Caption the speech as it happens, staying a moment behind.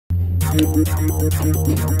Tell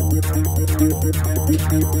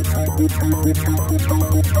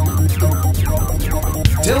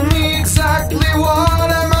me exactly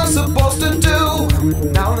what am I supposed to do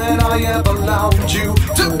now that I have allowed you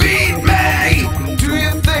to beat me? Do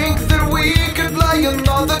you think that we could play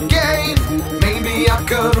another game? Maybe I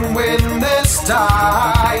could win this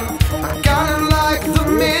time. I kinda like the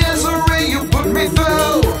misery you put me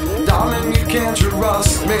through. Darling, you can't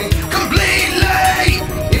trust me completely.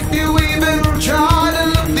 If you even try to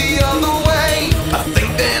look the other way, I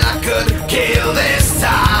think that I could kill this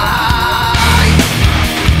time.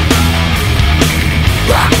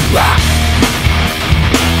 Rock, rock.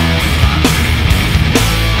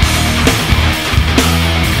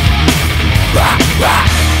 Rock, rock.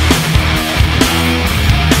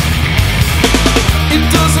 It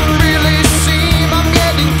doesn't really seem I'm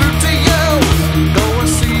getting through to you, though I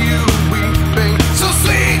see you weeping so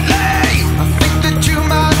sweetly. I think that you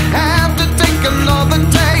might have to take another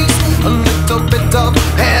taste, a little bit of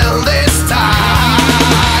hell this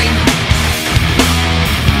time.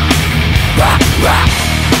 Rock, rock.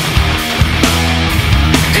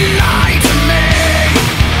 Lie to me.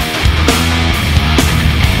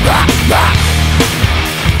 Rock, rock.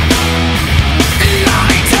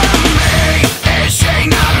 Lie to me. Is she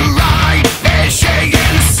not right? Is she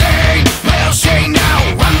insane? Will she now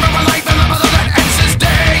run for her life in the mother that ends this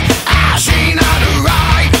day? Is she not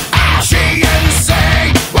right? Is she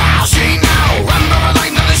insane? Will she now run for her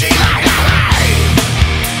life? Does she lie to me?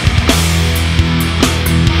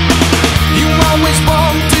 You always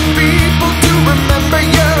wanted people to remember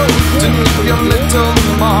you, to leave your little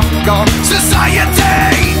mark on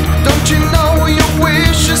society. Don't you know your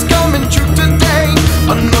wish is coming true today?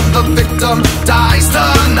 Another victim dies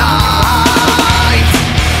tonight.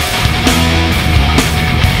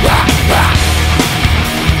 Rock, rock.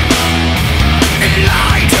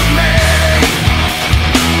 Lie to me.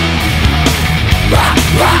 Rock,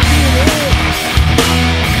 rock.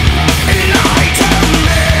 Lie to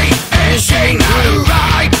me. Is she not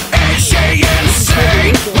right? Is she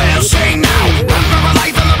insane? Will she now run for her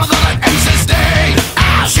life in the mother that ends this day?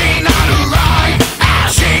 Is she not right?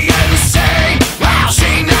 Is she insane? Will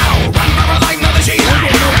she now run for her life? Now that she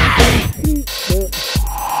lied.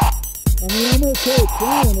 I mean, I'm okay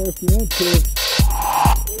crying if you want to.